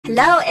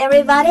Hello,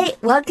 everybody.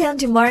 Welcome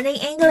to Morning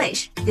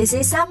English. This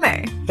is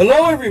Summer.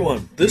 Hello,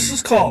 everyone. This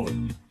is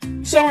Colin.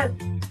 Summer,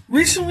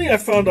 recently I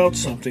found out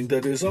something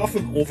that is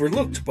often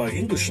overlooked by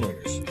English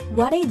learners.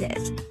 What is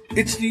it?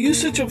 It's the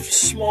usage of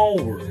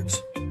small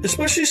words,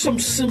 especially some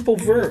simple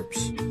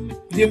verbs.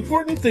 The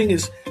important thing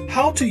is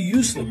how to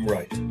use them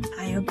right.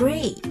 I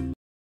agree.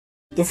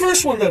 The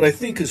first one that I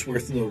think is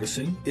worth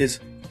noticing is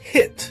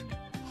hit.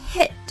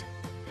 Hit.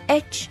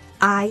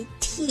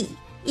 H-I-T.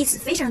 意思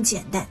非常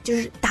简单，就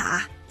是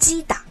打，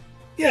击打。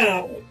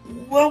Yeah,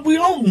 well, we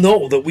all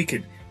know that we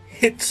can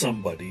hit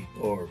somebody,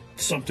 or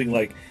something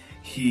like,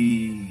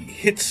 he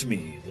hits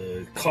me,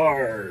 the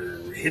car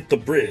hit the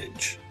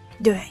bridge.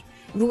 对，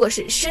如果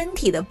是身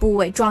体的部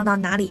位撞到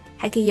哪里，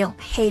还可以用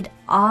hit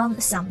on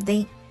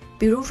something。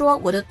比如说，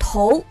我的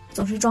头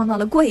总是撞到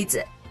了柜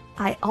子。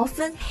I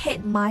often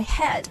hit my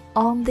head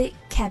on the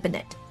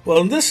cabinet.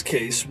 Well, in this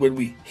case, when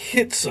we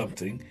hit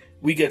something,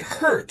 we get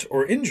hurt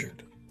or injured.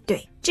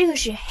 对，这个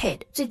是 hit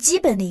最基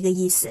本的一个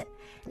意思。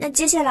那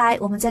接下来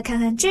我们再看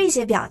看这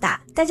些表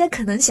达，大家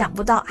可能想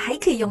不到还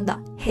可以用到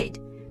hit。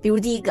比如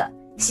第一个，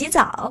洗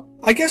澡。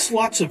I guess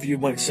lots of you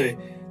might say,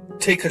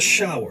 take a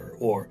shower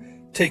or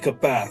take a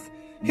bath.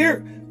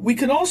 Here, we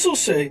can also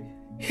say,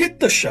 hit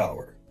the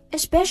shower.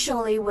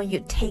 Especially when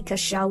you take a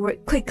shower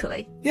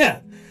quickly.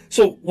 Yeah,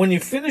 so when you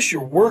finish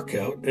your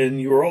workout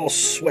and you're all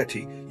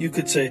sweaty, you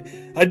could say,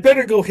 I'd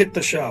better go hit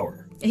the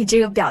shower. 这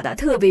个表达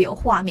特别有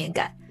画面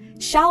感。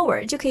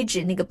Shower 就可以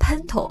指那个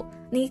喷头，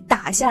你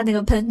打下那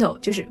个喷头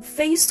就是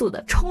飞速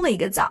的冲了一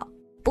个澡。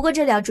不过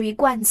这里要注意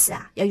冠词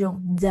啊，要用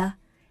the.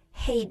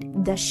 Hit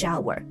the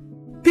shower.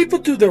 People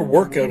do their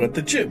workout at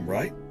the gym,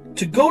 right?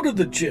 To go to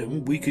the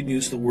gym, we can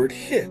use the word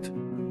hit.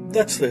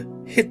 That's the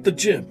hit the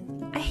gym.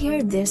 I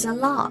hear this a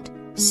lot.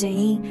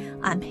 Saying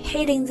I'm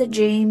hitting the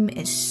gym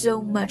is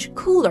so much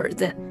cooler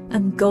than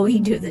I'm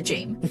going to the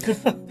gym.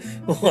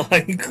 Well,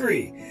 I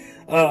agree.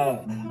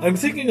 I'm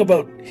thinking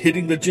about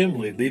hitting the gym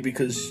lately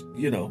because,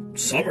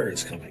 summer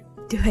is coming.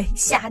 对，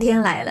夏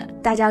天来了，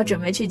大家要准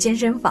备去健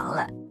身房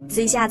了。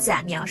所以下次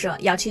啊，你要说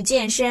要去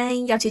健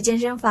身，要去健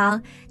身房，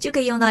就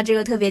可以用到这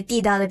个特别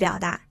地道的表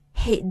达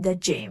hit the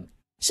gym.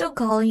 So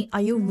Colin,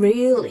 are you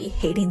really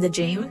hitting the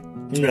gym?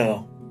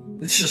 No,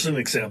 it's just an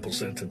example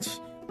sentence.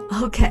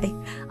 Okay,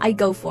 I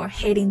go for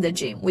hitting the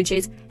gym, which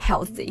is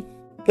healthy.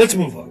 Let's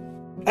move on.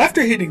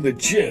 After hitting the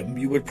gym,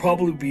 you would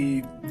probably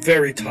be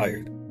very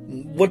tired.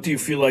 What do you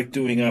feel like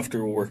doing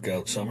after a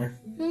workout, Summer?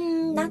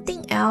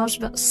 Nothing else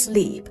but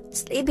sleep.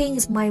 Sleeping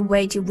is my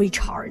way to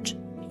recharge.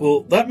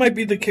 Well, that might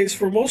be the case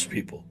for most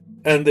people.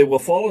 And they will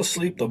fall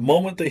asleep the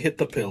moment they hit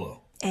the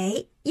pillow.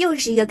 又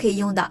是一个可以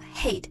用到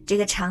hit 这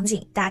个场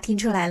景，大家听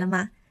出来了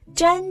吗？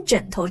沾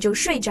枕头就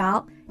睡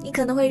着，你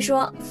可能会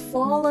说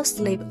fall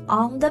asleep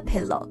on the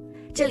pillow。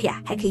这里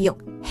啊还可以用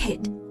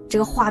hit， 这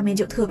个画面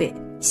就特别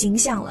形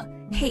象了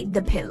hit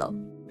the pillow。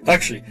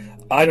 Actually,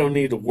 I don't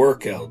need a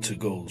workout to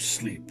go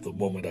sleep the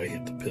moment I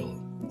hit the pillow.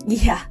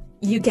 Yeah,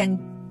 you can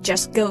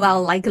just go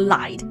out like a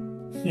light.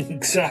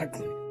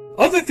 Exactly.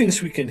 Other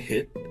things we can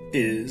hit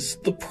is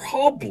the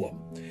problem.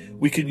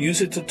 We can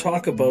use it to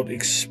talk about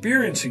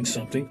experiencing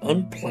something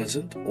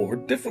unpleasant or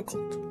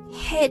difficult.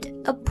 Hit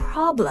a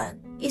problem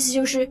意思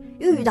就是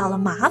遇到了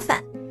麻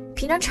烦。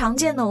平常常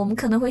见的我们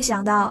可能会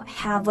想到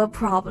have a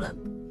problem,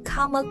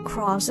 come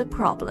across a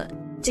problem.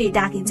 这里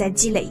大家可以再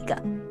积累一个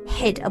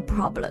hit a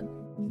problem.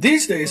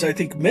 These days, I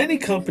think many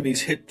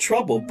companies hit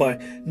trouble by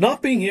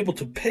not being able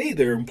to pay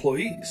their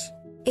employees.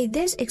 Is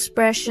this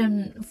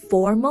expression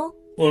formal?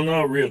 Well,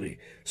 not really,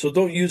 so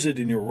don't use it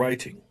in your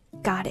writing.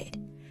 Got it.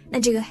 那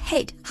这个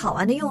hit 好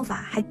玩的用法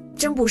还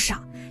真不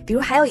少，比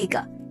如还有一个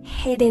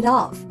hit it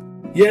off.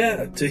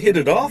 Yeah, to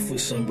hit it off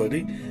with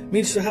somebody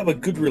means to have a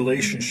good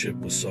relationship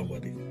with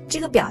somebody. 这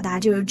个表达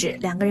就是指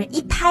两个人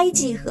一拍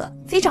即合，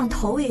非常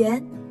投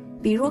缘。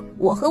比如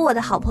我和我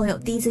的好朋友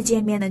第一次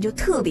见面呢就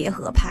特别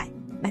合拍。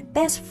My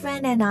best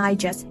friend and I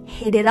just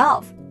hit it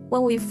off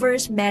when we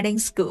first met in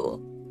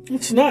school.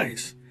 It's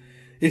nice.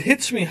 It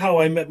hits me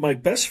how I met my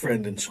best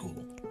friend in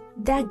school.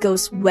 That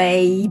goes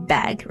way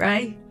back,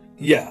 right?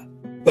 Yeah,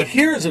 but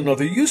here is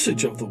another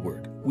usage of the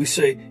word. We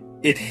say,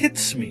 it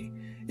hits me.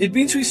 It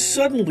means we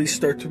suddenly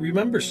start to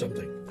remember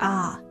something.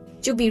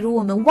 就比如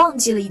我们忘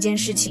记了一件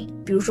事情，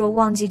比如说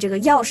忘记这个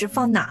钥匙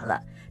放哪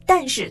了，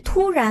但是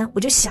突然我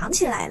就想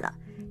起来了。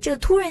这个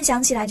突然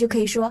想起来就可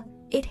以说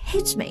It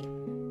hits me.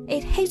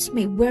 It hits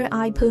me where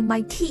I put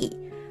my key.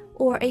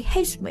 Or it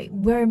hits me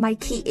where my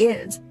key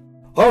is.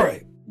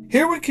 Alright,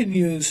 here we can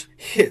use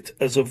hit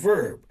as a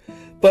verb,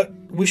 but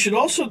we should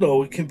also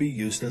know it can be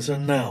used as a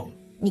noun.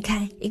 你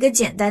看，一个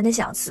简单的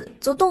小词，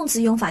做动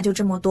词用法就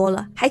这么多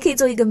了，还可以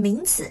做一个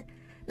名词。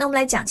那我们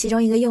来讲其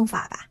中一个用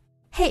法吧。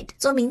Hit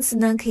做名词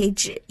呢，可以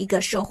指一个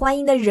受欢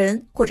迎的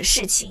人或者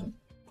事情。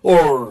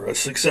Or a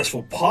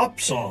successful pop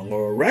song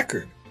or a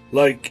record,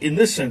 like in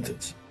this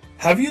sentence.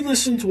 Have you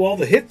listened to all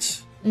the hits?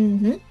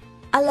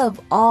 I love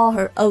all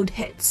her old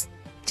hits.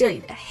 这里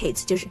的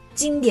hits 就是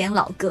经典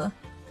老歌。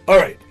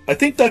Alright, I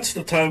think that's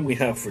the time we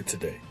have for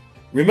today.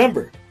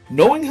 Remember,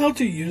 knowing how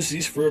to use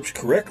these verbs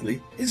correctly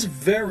is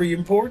very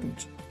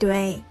important.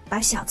 对，把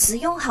小词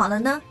用好了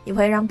呢，也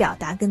会让表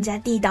达更加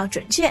地道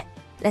准确。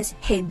Let's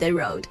hit the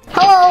road.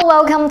 Hello,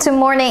 welcome to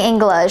Morning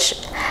English.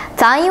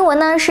 早安英文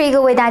呢是一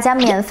个为大家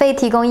免费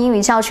提供英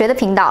语教学的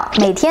频道，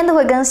每天都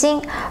会更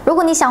新。如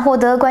果你想获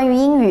得关于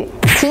英语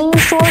听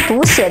说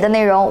读写的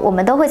内容，我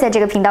们都会在这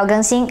个频道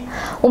更新。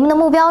我们的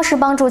目标是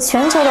帮助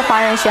全球的华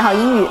人学好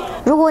英语。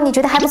如果你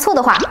觉得还不错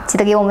的话，记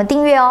得给我们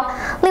订阅哦。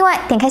另外，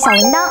点开小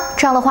铃铛，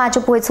这样的话就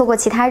不会错过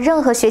其他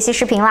任何学习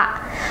视频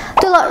啦。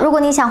对了，如果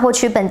你想获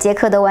取本节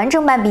课的完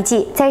整版笔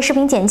记，在视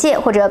频简介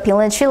或者评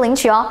论区领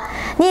取哦。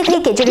你也可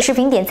以给这个视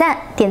频点赞，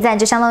点赞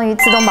就相当于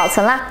自动保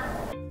存啦。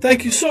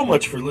Thank you so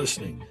much for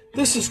listening.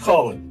 This is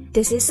Colin.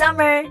 This is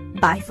Summer.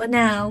 Bye for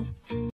now.